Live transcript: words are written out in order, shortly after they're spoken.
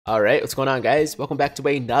Alright, what's going on guys? Welcome back to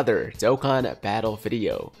another Dokkan battle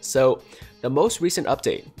video. So, the most recent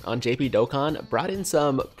update on JP Dokkan brought in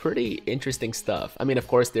some pretty interesting stuff. I mean, of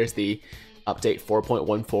course, there's the update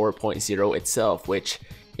 4.14.0 itself, which,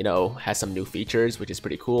 has some new features, which is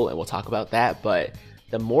pretty cool, and we'll talk about that. But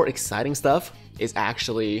the more exciting stuff is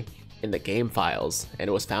actually in the game files, and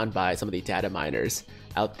it was found by some of the data miners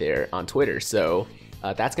out there on Twitter. So,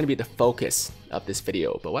 that's going to be the focus of this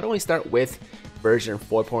video. But why don't we start with version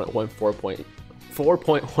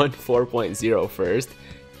 4.14.0 first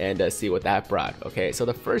and see what that brought. Okay, so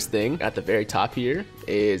the first thing at the very top here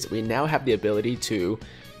is we now have the ability to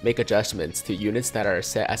make adjustments to units that are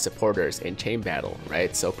set as supporters in chain battle,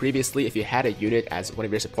 right? So previously, if you had a unit as one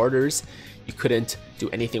of your supporters, you couldn't do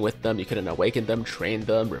anything with them, you couldn't awaken them, train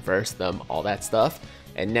them, reverse them, all that stuff.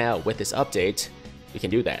 And now with this update, we can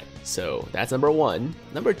do that. So that's number one.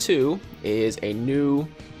 Number two is a new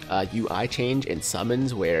UI change in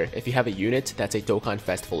summons, where if you have a unit that's a Dokkan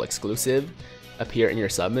Festival exclusive appear in your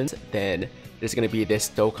summons, then there's going to be this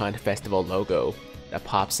Dokkan Festival logo that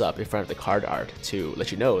pops up in front of the card art to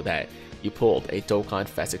let you know that you pulled a Dokkan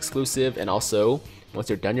Fest exclusive. And also, once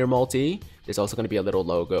you're done your multi, there's also going to be a little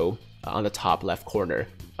logo on the top left corner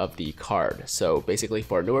of the card. So basically,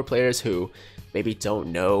 for newer players who maybe don't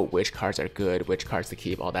know which cards are good, which cards to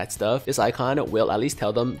keep, all that stuff, this icon will at least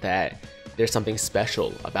tell them that there's something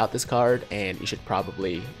special about this card and you should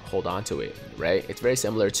probably hold on to it, right? It's very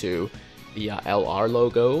similar to the LR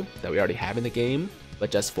logo that we already have in the game, but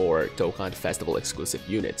just for Dokkan Festival exclusive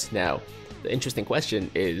units. Now, the interesting question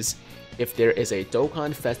is, if there is a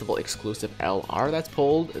Dokkan Festival exclusive LR that's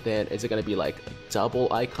pulled, then is it going to be like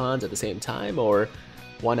double icons at the same time, or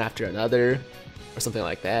one after another, or something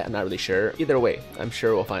like that? I'm not really sure. Either way, I'm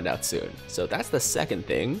sure we'll find out soon. So that's the second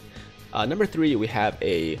thing. Number three, we have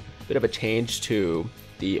a bit of a change to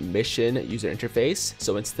the mission user interface.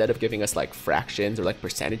 So instead of giving us like fractions or like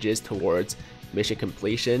percentages towards mission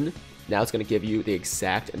completion, now it's going to give you the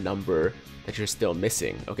exact number that you're still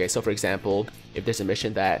missing. Okay, so for example, if there's a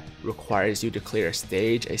mission that requires you to clear a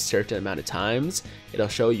stage a certain amount of times, it'll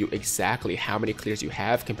show you exactly how many clears you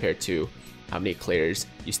have compared to how many clears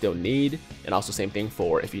you still need. And also same thing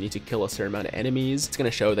for if you need to kill a certain amount of enemies, it's going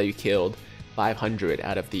to show that you killed 500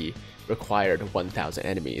 out of the required 1,000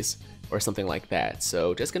 enemies or something like that.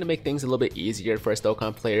 So just going to make things a little bit easier for us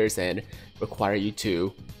Dokkan players and require you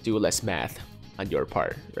to do less math on your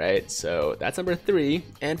part, right? So that's number three.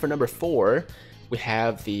 And for number four, we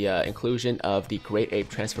have the inclusion of the Great Ape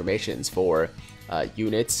transformations for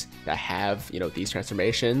units that have these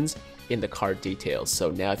transformations in the card details.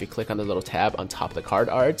 So now if you click on the little tab on top of the card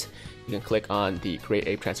art, you can click on the Great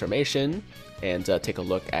Ape transformation and take a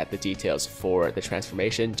look at the details for the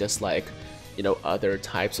transformation, just like other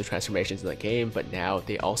types of transformations in the game, but now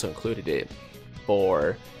they also included it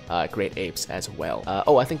for Great Apes as well.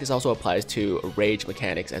 Oh, I think this also applies to rage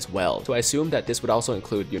mechanics as well. So I assume that this would also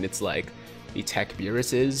include units like the Tech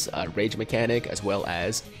Beerus's rage mechanic, as well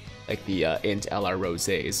as like the Int LR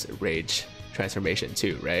Rose's rage transformation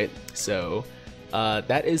too, right? So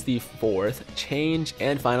that is the fourth change.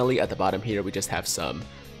 And finally, at the bottom here, we just have some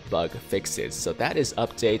bug fixes. So that is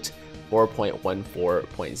update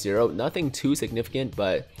 4.14.0. Nothing too significant,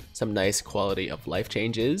 but some nice quality of life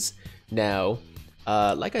changes. Now,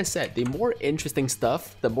 like I said, the more interesting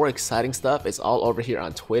stuff, the more exciting stuff is all over here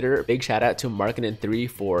on Twitter. Big shout out to Marketing3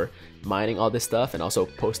 for mining all this stuff and also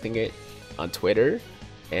posting it on Twitter.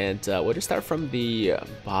 And we'll just start from the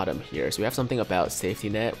bottom here. So we have something about safety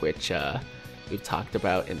net, which we've talked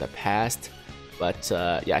about in the past. But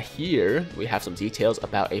yeah, here we have some details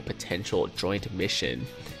about a potential joint mission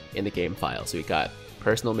in the game file. So we got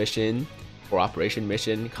personal mission, cooperation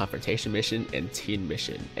mission, confrontation mission, and team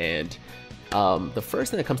mission. And the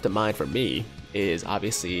first thing that comes to mind for me is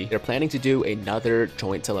obviously they're planning to do another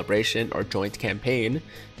joint celebration or joint campaign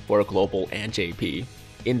for Global and JP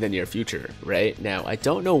in the near future, right? Now, I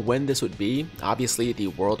don't know when this would be. Obviously, the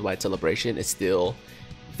worldwide celebration is still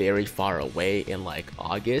very far away in like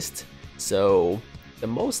August. So the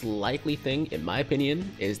most likely thing, in my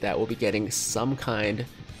opinion, is that we'll be getting some kind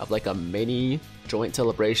of like a mini joint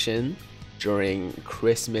celebration during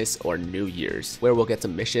Christmas or New Year's, where we'll get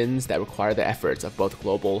some missions that require the efforts of both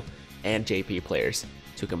Global and JP players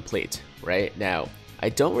to complete, right? Now, I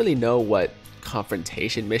don't really know what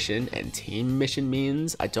confrontation mission and team mission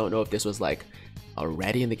means. I don't know if this was like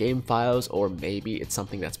already in the game files, or maybe it's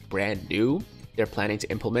something that's brand new they're planning to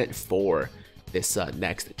implement for this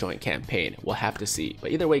next joint campaign. We'll have to see.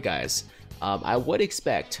 But either way, guys, I would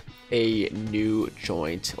expect a new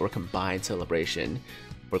joint or combined celebration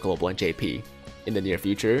for Global and JP in the near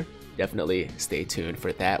future. definitely stay tuned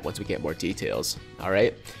for that once we get more details.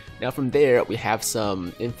 Alright, now from there we have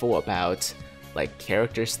some info about like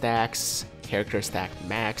character stacks, character stack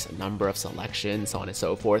max, number of selections, so on and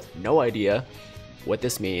so forth. No idea what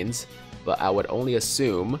this means, but I would only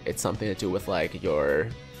assume it's something to do with like your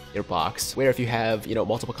box, where if you have, you know,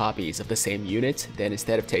 multiple copies of the same unit, then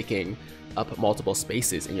instead of taking up multiple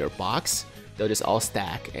spaces in your box, they'll just all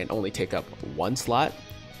stack and only take up one slot,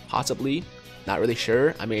 possibly. Not really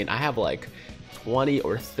sure. I mean, I have like 20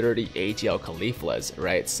 or 30 AGL Cauliflas,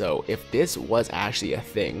 right? So if this was actually a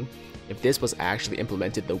thing, if this was actually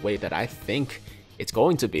implemented the way that I think it's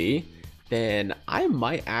going to be, then I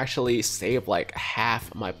might actually save like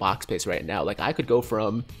half my box space right now. Like I could go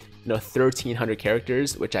from, you know, 1,300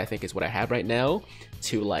 characters, which I think is what I have right now,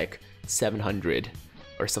 to like 700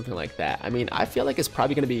 or something like that. I mean, I feel like it's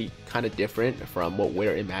probably going to be kind of different from what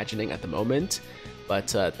we're imagining at the moment, but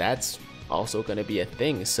that's also going to be a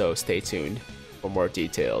thing, so stay tuned for more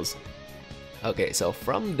details. Okay, so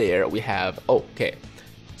from there we have,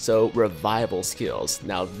 so revival skills.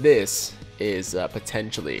 Now this is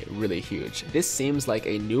potentially really huge. This seems like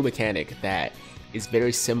a new mechanic that is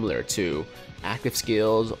very similar to active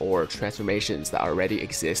skills or transformations that already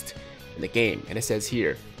exist in the game. And it says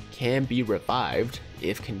here, can be revived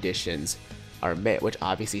if conditions are met, which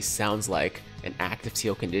obviously sounds like an active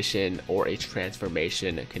skill condition or a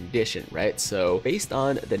transformation condition, right? So based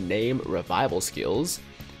on the name revival skills,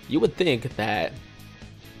 you would think that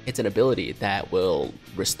it's an ability that will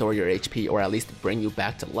restore your HP or at least bring you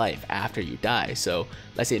back to life after you die. So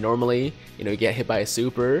let's say normally, you know, you get hit by a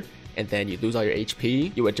super and then you lose all your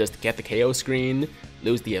HP, you would just get the KO screen,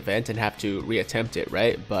 lose the event, and have to reattempt it,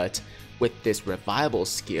 right? But with this revival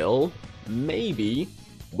skill, maybe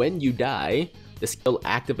when you die, the skill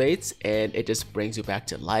activates and it just brings you back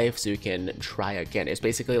to life so you can try again. It's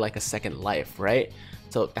basically like a second life, right?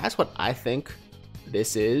 So that's what I think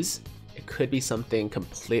this is. It could be something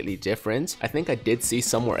completely different. I think I did see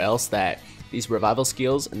somewhere else that these revival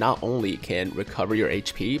skills not only can recover your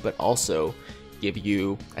HP, but also give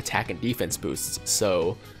you attack and defense boosts.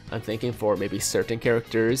 So I'm thinking for maybe certain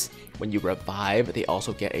characters, when you revive, they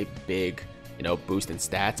also get a big, you know, boost in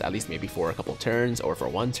stats, at least maybe for a couple turns or for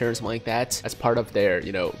one turn, something like that, as part of their,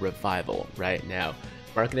 you know, revival. Right now,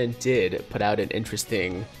 Marketing did put out an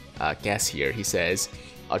interesting guess here. He says,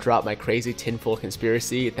 I'll drop my crazy tinfoil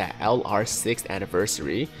conspiracy that LR 6th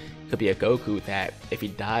anniversary could be a Goku that if he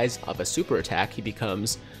dies of a super attack, he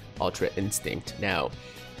becomes Ultra Instinct. Now,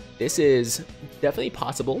 this is definitely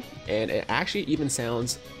possible, and it actually even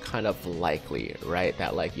sounds kind of likely, right?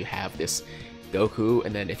 That like you have this Goku,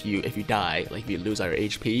 and then if you die, like if you lose all your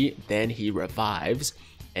HP, then he revives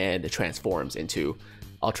and transforms into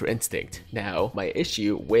Ultra Instinct. Now, my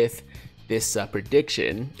issue with this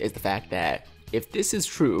prediction is the fact that if this is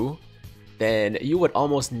true, then you would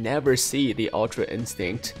almost never see the Ultra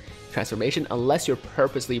Instinct transformation unless you're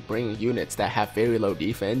purposely bringing units that have very low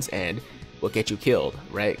defense and will get you killed,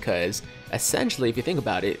 right? Because essentially, if you think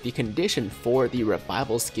about it, the condition for the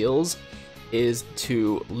revival skills is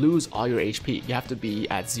to lose all your HP. You have to be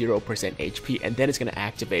at 0% HP, and then it's going to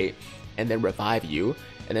activate and then revive you.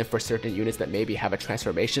 And then for certain units that maybe have a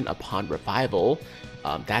transformation upon revival,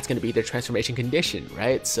 that's going to be their transformation condition,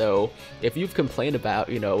 right? So if you've complained about,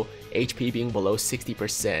 you know, HP being below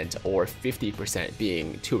 60% or 50%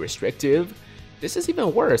 being too restrictive, this is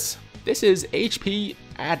even worse. This is HP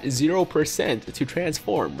at 0% to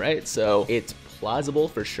transform, right? So it's plausible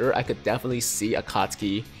for sure. I could definitely see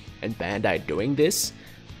Akatsuki and Bandai doing this,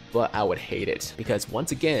 but I would hate it because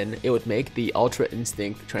once again, it would make the Ultra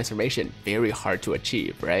Instinct transformation very hard to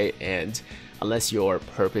achieve, right? And unless you're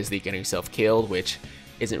purposely getting yourself killed, which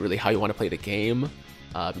isn't really how you want to play the game,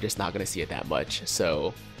 you're just not going to see it that much.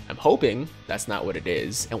 So I'm hoping that's not what it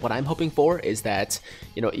is. And what I'm hoping for is that,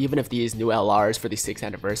 you know, even if these new LRs for the 6th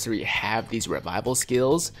anniversary have these revival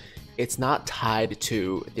skills, it's not tied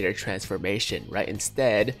to their transformation, right?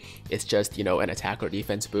 Instead, it's just, you know, an attack or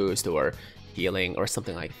defense boost or healing or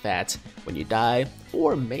something like that when you die,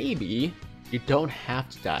 or maybe you don't have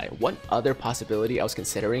to die. One other possibility I was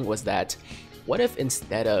considering was that what if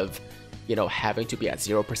instead of, you know, having to be at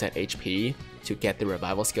 0% HP to get the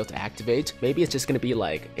revival skill to activate, maybe it's just going to be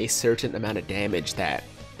like a certain amount of damage that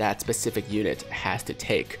that specific unit has to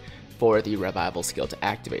take for the revival skill to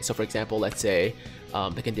activate. So for example, let's say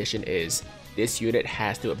the condition is this unit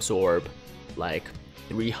has to absorb like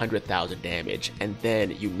 300,000 damage, and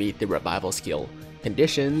then you meet the revival skill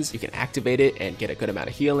conditions, you can activate it and get a good amount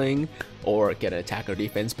of healing or get an attack or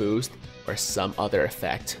defense boost or some other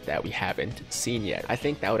effect that we haven't seen yet. I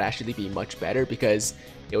think that would actually be much better because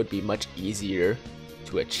it would be much easier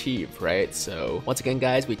to achieve, right? So once again,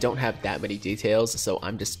 guys, we don't have that many details, so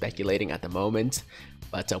I'm just speculating at the moment,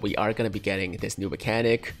 but we are going to be getting this new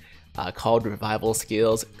mechanic called revival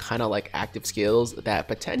skills, kind of like active skills that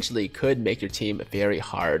potentially could make your team very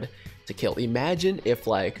hard to kill. Imagine if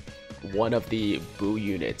like one of the Boo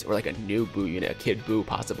units, or like a new Boo unit, a Kid Boo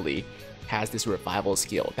possibly, has this revival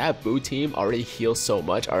skill. That Boo team already heals so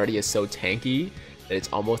much, already is so tanky, that it's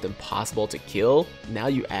almost impossible to kill. Now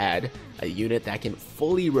you add a unit that can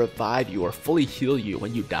fully revive you or fully heal you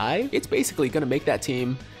when you die. It's basically gonna make that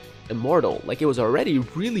team immortal. Like, it was already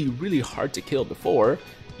really hard to kill before.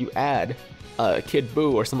 You add a Kid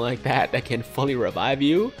Boo or something like that that can fully revive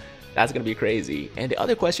you. That's gonna be crazy. And the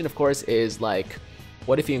other question, of course, is like,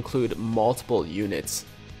 what if you include multiple units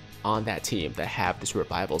on that team that have this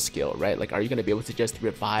revival skill, right? Like, are you going to be able to just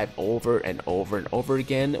revive over and over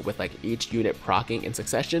again with like each unit proccing in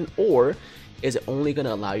succession, or is it only going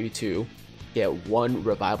to allow you to get one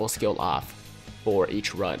revival skill off for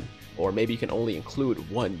each run? Or maybe you can only include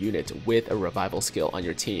one unit with a revival skill on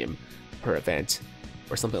your team per event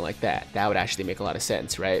or something like that. That would actually make a lot of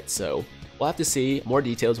sense, right? So we'll have to see. More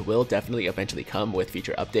details will definitely eventually come with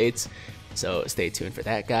future updates, so stay tuned for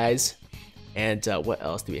that, guys. And what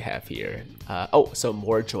else do we have here? So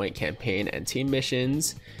more joint campaign and team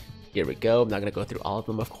missions. Here we go. I'm not gonna go through all of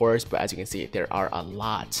them, of course, but as you can see, there are a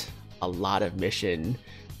lot of mission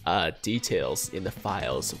details in the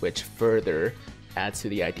files, which further adds to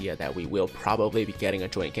the idea that we will probably be getting a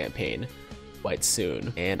joint campaign quite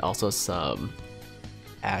soon. And also some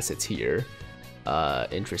assets here.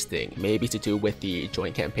 Interesting. Maybe to do with the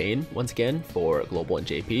joint campaign once again for Global and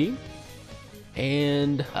JP.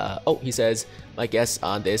 And he says, my guess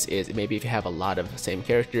on this is maybe if you have a lot of the same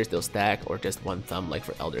characters, they'll stack, or just one thumb, like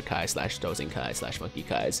for Elder Kai / Dozing Kai / Monkey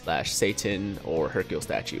Kai / Satan or Hercule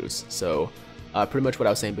statues. So pretty much what I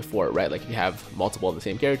was saying before, right? Like, if you have multiple of the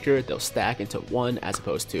same character, they'll stack into one, as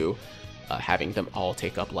opposed to having them all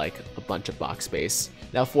take up like a bunch of box space.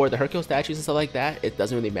 Now for the Hercule statues and stuff like that, it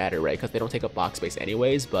doesn't really matter, right? Because they don't take up box space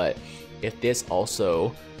anyways. But if this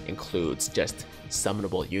also includes just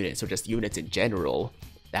summonable units, or just units in general,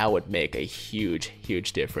 that would make a huge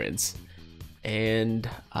difference. And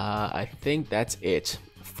I think that's it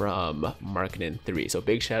from Marketing 3. So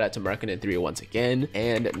big shout out to Marketing 3 once again.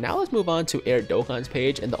 And now let's move on to Air Dokkan's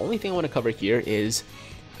page. And the only thing I want to cover here is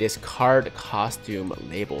this card costume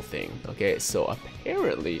label thing. Okay, so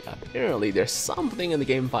apparently there's something in the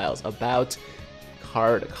game files about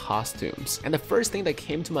card costumes. And the first thing that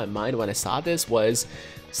came to my mind when I saw this was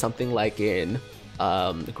something like in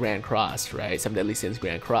Grand Cross, right? Seven Deadly Sins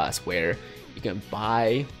Grand Cross, where you can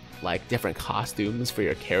buy like different costumes for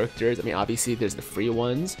your characters. I mean, obviously there's the free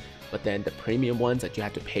ones, but then the premium ones that you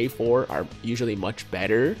have to pay for are usually much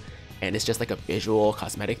better, and it's just like a visual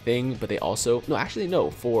cosmetic thing. But they also,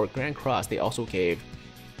 for Grand Cross they also gave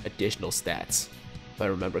additional stats, if I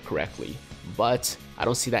remember correctly. But I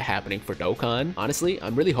don't see that happening for Dokkan. Honestly,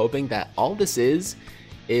 I'm really hoping that all this is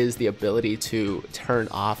the ability to turn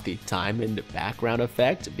off the diamond background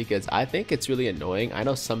effect, because I think it's really annoying. I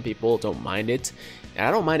know some people don't mind it, and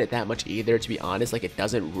I don't mind it that much either, to be honest. Like, it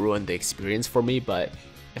doesn't ruin the experience for me, but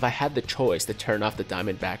if I had the choice to turn off the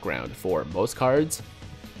diamond background for most cards,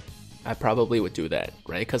 I probably would do that,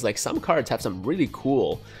 right? Because like some cards have some really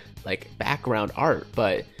cool like background art,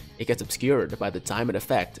 but it gets obscured by the diamond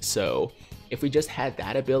effect. So if we just had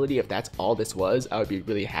that ability, if that's all this was, I would be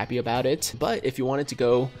really happy about it. But if you wanted to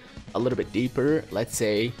go a little bit deeper, let's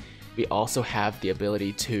say we also have the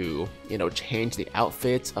ability to, change the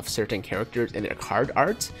outfits of certain characters in their card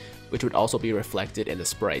art, which would also be reflected in the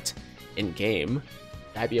sprite in game,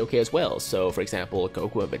 that'd be okay as well. So for example,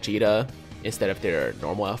 Goku and Vegeta, instead of their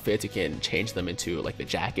normal outfits, you can change them into like the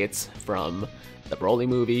jackets from the Broly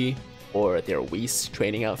movie, or their Whis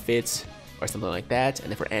training outfits, or something like that. And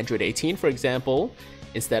then for Android 18, for example,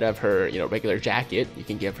 instead of her, regular jacket, you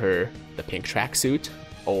can give her the pink tracksuit,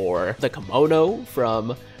 or the kimono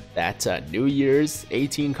from that New Year's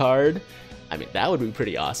 18 card. I mean, that would be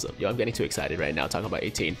pretty awesome. I'm getting too excited right now talking about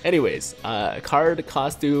 18. Anyways, card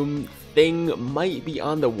costume thing might be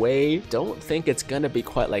on the way. Don't think it's gonna be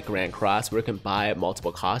quite like Grand Cross where you can buy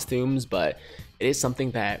multiple costumes, but it is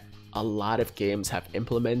something that a lot of games have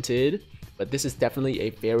implemented. But this is definitely a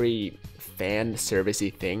very fan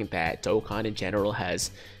servicey thing that Dokkan in general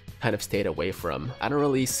has kind of stayed away from. I don't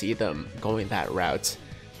really see them going that route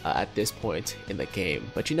at this point in the game,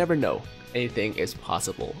 but you never know. Anything is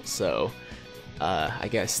possible. So I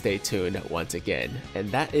guess stay tuned once again. And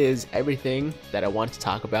that is everything that I want to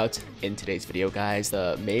talk about in today's video, guys.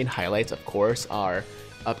 The main highlights, of course, are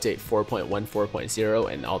update 4.1,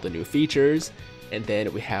 4.0 and all the new features. And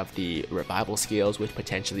then we have the revival skills, which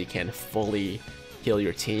potentially can fully heal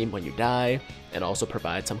your team when you die, and also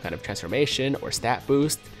provide some kind of transformation or stat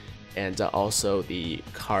boost. And also the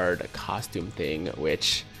card costume thing,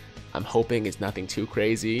 which I'm hoping is nothing too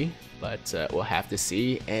crazy, but we'll have to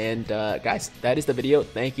see. And guys, that is the video.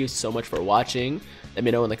 Thank you so much for watching. Let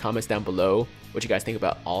me know in the comments down below what you guys think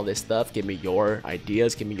about all this stuff. Give me your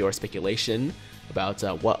ideas, give me your speculation about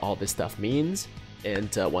what all this stuff means.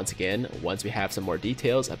 And once again, once we have some more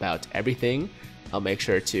details about everything, I'll make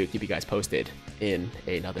sure to keep you guys posted in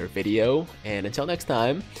another video. And until next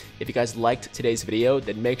time, if you guys liked today's video,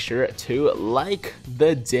 then make sure to like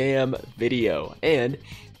the damn video. And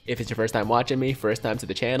if it's your first time watching me, first time to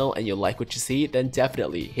the channel, and you like what you see, then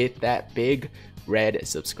definitely hit that big red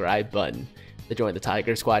subscribe button to join the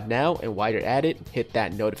Tiger Squad now. And while you're at it, hit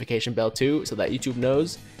that notification bell too, so that YouTube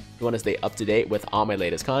knows you want to stay up to date with all my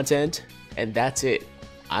latest content. And that's it.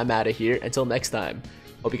 I'm out of here. Until next time,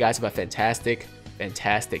 hope you guys have a fantastic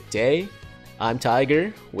day. I'm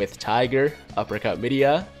Tiger with Tiger Uppercut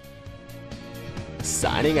Media,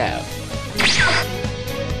 signing out.